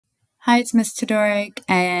Hi, it's Miss Todoric,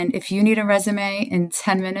 and if you need a resume in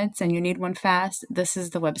 10 minutes and you need one fast, this is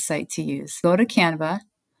the website to use. Go to Canva,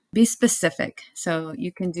 be specific. So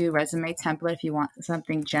you can do resume template if you want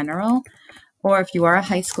something general, or if you are a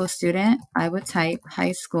high school student, I would type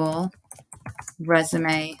high school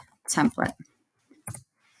resume template.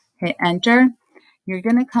 Hit enter. You're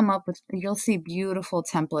going to come up with, you'll see beautiful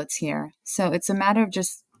templates here. So it's a matter of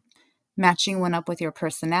just matching one up with your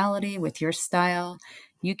personality, with your style.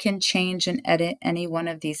 You can change and edit any one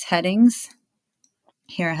of these headings.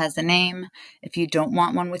 Here it has a name. If you don't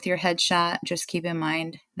want one with your headshot, just keep in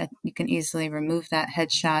mind that you can easily remove that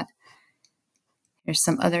headshot. Here's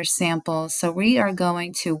some other samples. So we are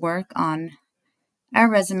going to work on our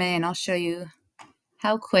resume, and I'll show you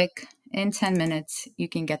how quick in 10 minutes you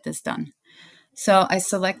can get this done. So I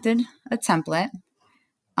selected a template.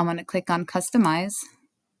 I'm going to click on Customize.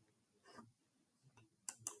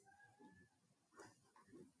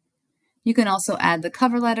 You can also add the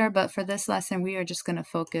cover letter, but for this lesson, we are just going to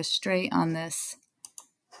focus straight on this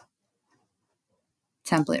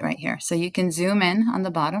template right here. So you can zoom in on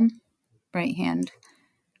the bottom right-hand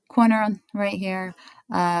corner right here.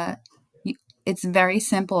 It's very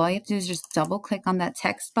simple. All you have to do is just double click on that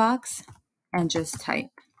text box and just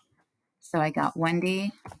type. So I got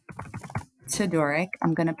Wendy Todoric.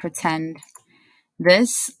 I'm going to pretend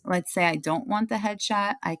this. Let's say I don't want the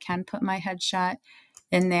headshot. I can put my headshot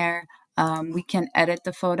in there. We can edit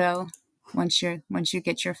the photo once you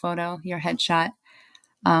get your photo, your headshot.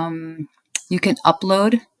 You can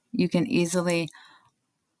upload. You can easily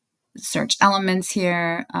search elements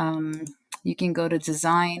here. You can go to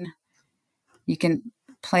design. You can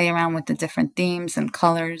play around with the different themes and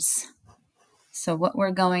colors. So what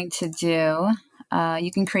we're going to do,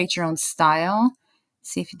 you can create your own style.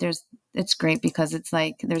 See if it's great because it's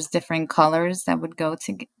like there's different colors that would go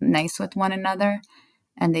to nice with one another.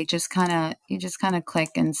 And you just kind of click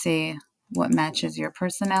and see what matches your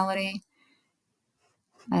personality.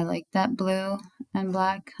 I like that blue and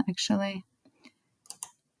black, actually.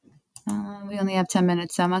 We only have 10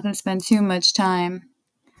 minutes, so I'm not going to spend too much time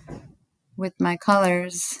with my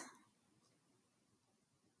colors.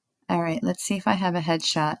 All right, let's see if I have a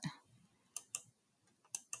headshot.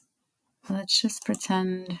 Let's just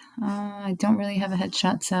pretend I don't really have a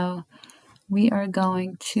headshot, so we are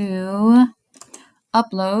going to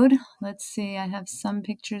upload. Let's see, I have some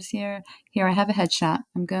pictures here. Here, I have a headshot.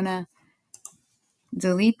 I'm going to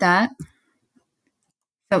delete that.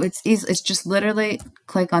 So it's easy. It's just literally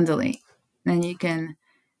click on delete. Then you can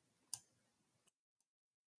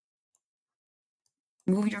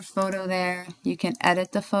move your photo there. You can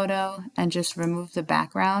edit the photo and just remove the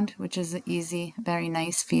background, which is an easy, very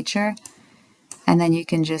nice feature. And then you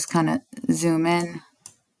can just kind of zoom in.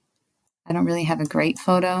 I don't really have a great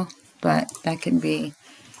photo, but that can be.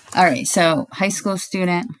 All right, so high school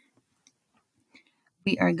student.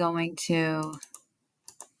 We are going to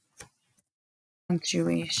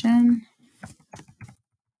punctuation.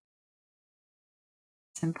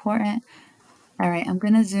 It's important. All right, I'm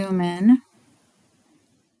going to zoom in.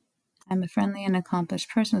 I'm a friendly and accomplished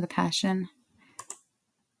person with a passion.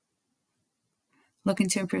 Looking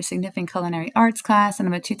to improve significant culinary arts class, and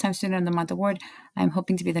I'm a 2-time student of the month award. I'm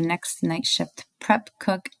hoping to be the next night shift prep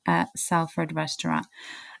cook at Salford Restaurant.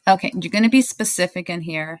 Okay, you're going to be specific in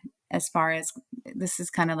here as far as this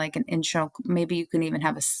is kind of like an intro. Maybe you can even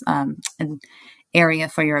have an area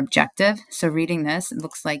for your objective. So reading this, it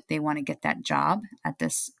looks like they want to get that job at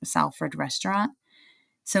this Salford Restaurant.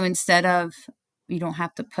 So instead of, you don't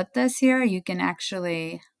have to put this here, you can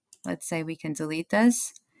actually, let's say we can delete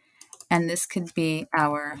this. And this could be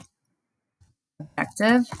our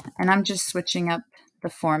objective. And I'm just switching up the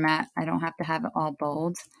format. I don't have to have it all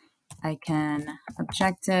bold. I can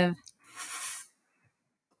objective.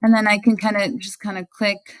 And then I can kind of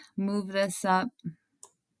click, move this up.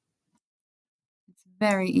 It's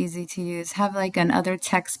very easy to use. Have like another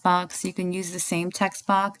text box. You can use the same text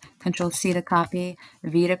box. Control C to copy,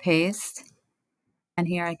 V to paste. And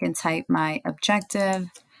here I can type my objective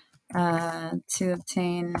to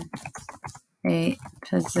obtain a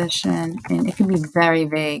position in, it can be very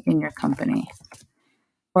vague in your company,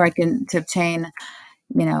 or to obtain,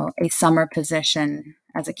 a summer position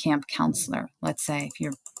as a camp counselor. Let's say if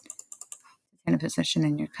you're in a position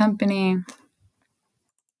in your company,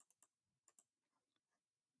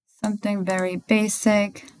 something very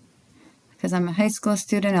basic, because I'm a high school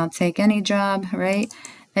student, I'll take any job, right?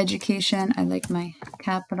 Education, I like my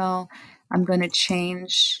capital. I'm going to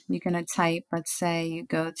change, you're going to type, let's say you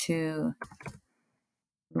go to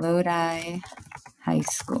Lodi High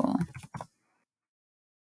School.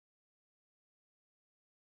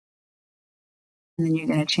 And then you're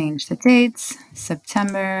going to change the dates,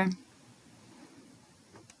 September.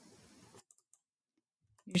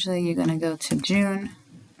 Usually you're going to go to June.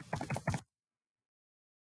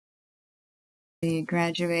 You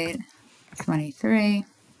graduate 23.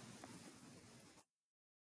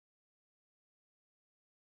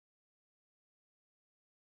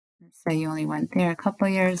 Say you only went there a couple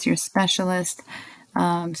years, you're specialist.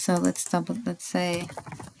 So let's say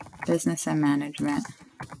business and management.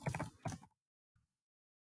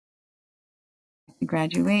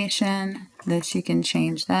 Graduation, this you can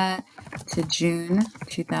change that to June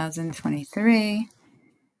 2023.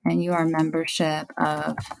 And you are membership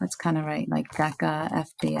of, let's kind of write like DECA,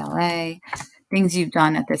 FBLA, things you've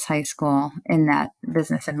done at this high school in that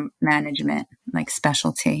business and management like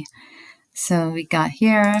specialty. So we got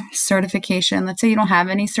here certification. Let's say you don't have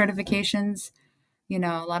any certifications. You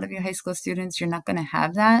know, a lot of your high school students, you're not going to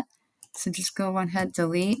have that. So just go ahead,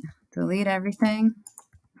 delete everything.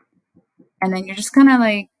 And then you're just going to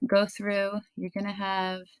like go through. You're going to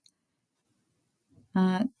have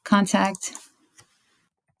contact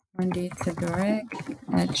Wendy Todoric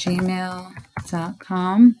at gmail.com.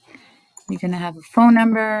 You're going to have a phone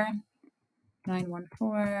number,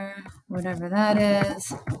 914, whatever that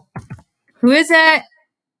is. Who is it?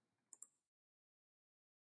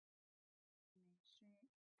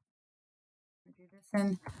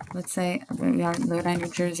 Let's say we are Lodi, New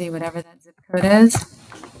Jersey, whatever that zip code is.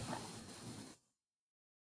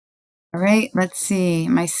 All right, let's see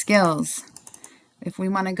my skills. If we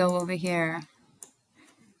want to go over here,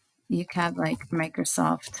 you can have like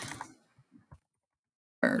Microsoft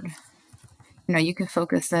Word. You know, you could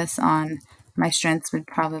focus this on my strengths would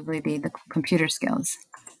probably be the computer skills.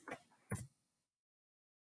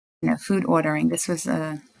 You know, food ordering. This was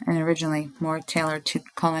an originally more tailored to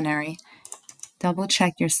culinary. Double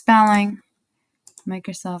check your spelling.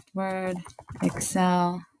 Microsoft Word,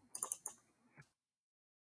 Excel,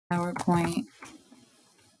 PowerPoint,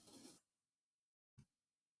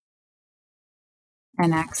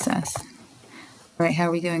 and Access. All right, how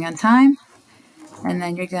are we doing on time? And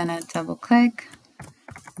then you're gonna double click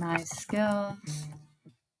my skills.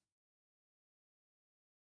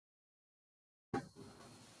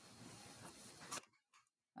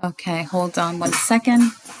 Okay, hold on 1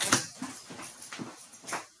 second.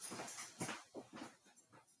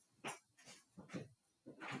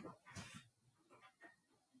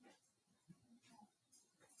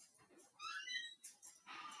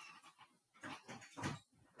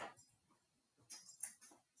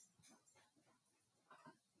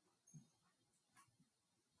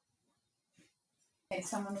 Okay,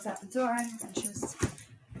 someone was at the door.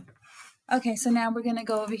 Okay, so now we're gonna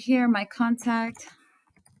go over here, my contact.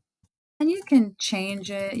 And you can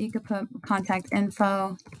change it. You could put contact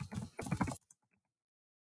info.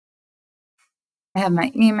 I have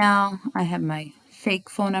my email. I have my fake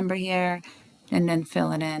phone number here, and then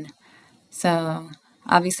fill it in. So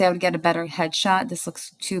obviously I would get a better headshot. This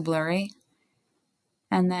looks too blurry.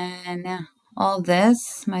 And then all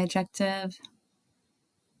this, my objective.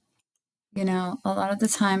 You know, a lot of the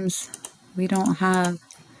times we don't have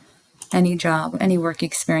any job, any work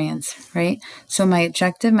experience, right? So my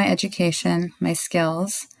objective, my education, my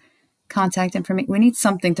skills, contact information, we need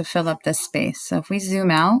something to fill up this space. So if we zoom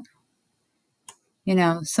out, you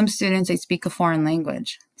know, some students, they speak a foreign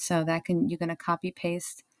language. So that you're going to copy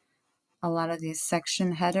paste a lot of these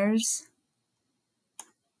section headers,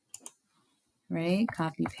 right?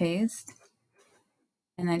 Copy paste,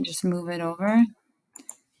 and then just move it over.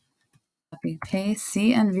 Copy paste.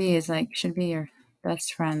 C and V is like, should be your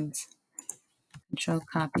best friends. Control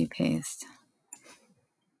copy paste.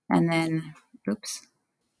 And then, oops.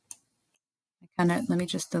 Let me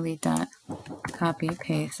just delete that. Copy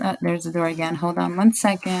paste. Oh, there's the door again. Hold on 1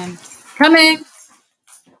 second. Coming.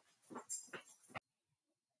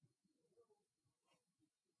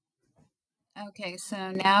 Okay,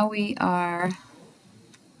 so now we are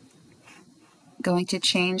going to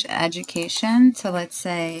change education to, let's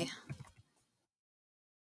say,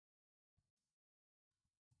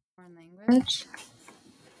 foreign language.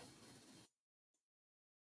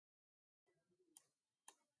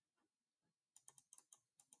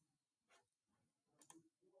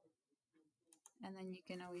 And then you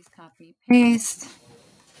can always copy paste.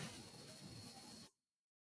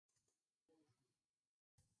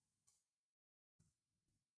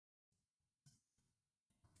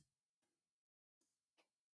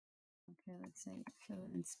 Okay, let's say fill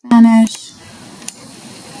it in Spanish.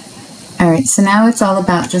 All right, so now it's all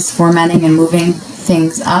about just formatting and moving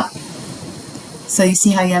things up. So you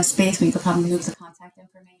see how you have space where you can probably move the contact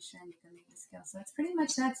information, you can make the skill So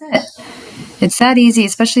that's it. It's that easy,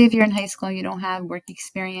 especially if you're in high school and you don't have work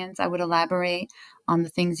experience. I would elaborate on the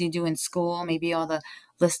things you do in school, maybe all the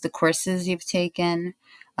list of courses you've taken.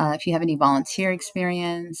 If you have any volunteer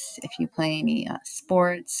experience, if you play any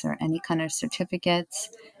sports or any kind of certificates,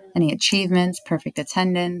 any achievements, perfect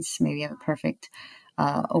attendance, maybe you have a perfect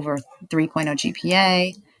over 3.0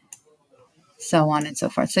 GPA, so on and so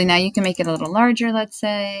forth. So now you can make it a little larger, let's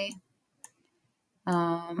say.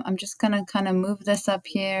 I'm just going to kind of move this up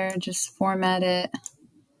here, just format it.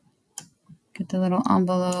 Get the little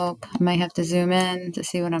envelope. I might have to zoom in to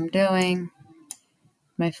see what I'm doing.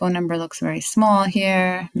 My phone number looks very small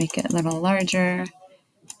here. Make it a little larger.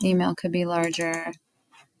 Email could be larger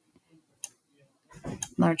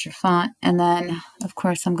font. And then, of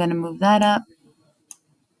course, I'm going to move that up.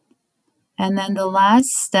 And then the last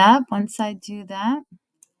step, once I do that,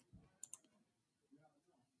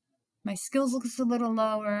 my skills looks a little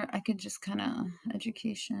lower. I could just kind of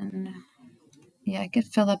education. Yeah, I could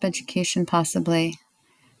fill up education possibly.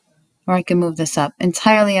 Or I can move this up.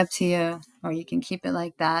 Entirely up to you. Or you can keep it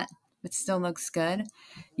like that. It still looks good.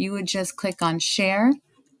 You would just click on share,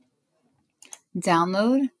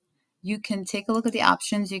 download. You can take a look at the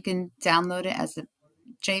options. You can download it as a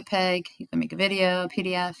JPEG. You can make a video,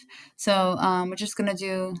 PDF. So we're just going to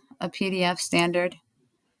do a PDF standard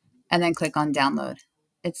and then click on download.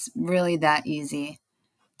 It's really that easy.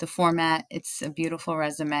 The format, it's a beautiful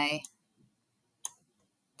resume.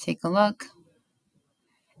 Take a look.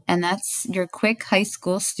 And that's your quick high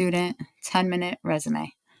school student 10-minute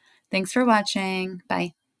resume. Thanks for watching.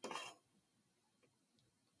 Bye.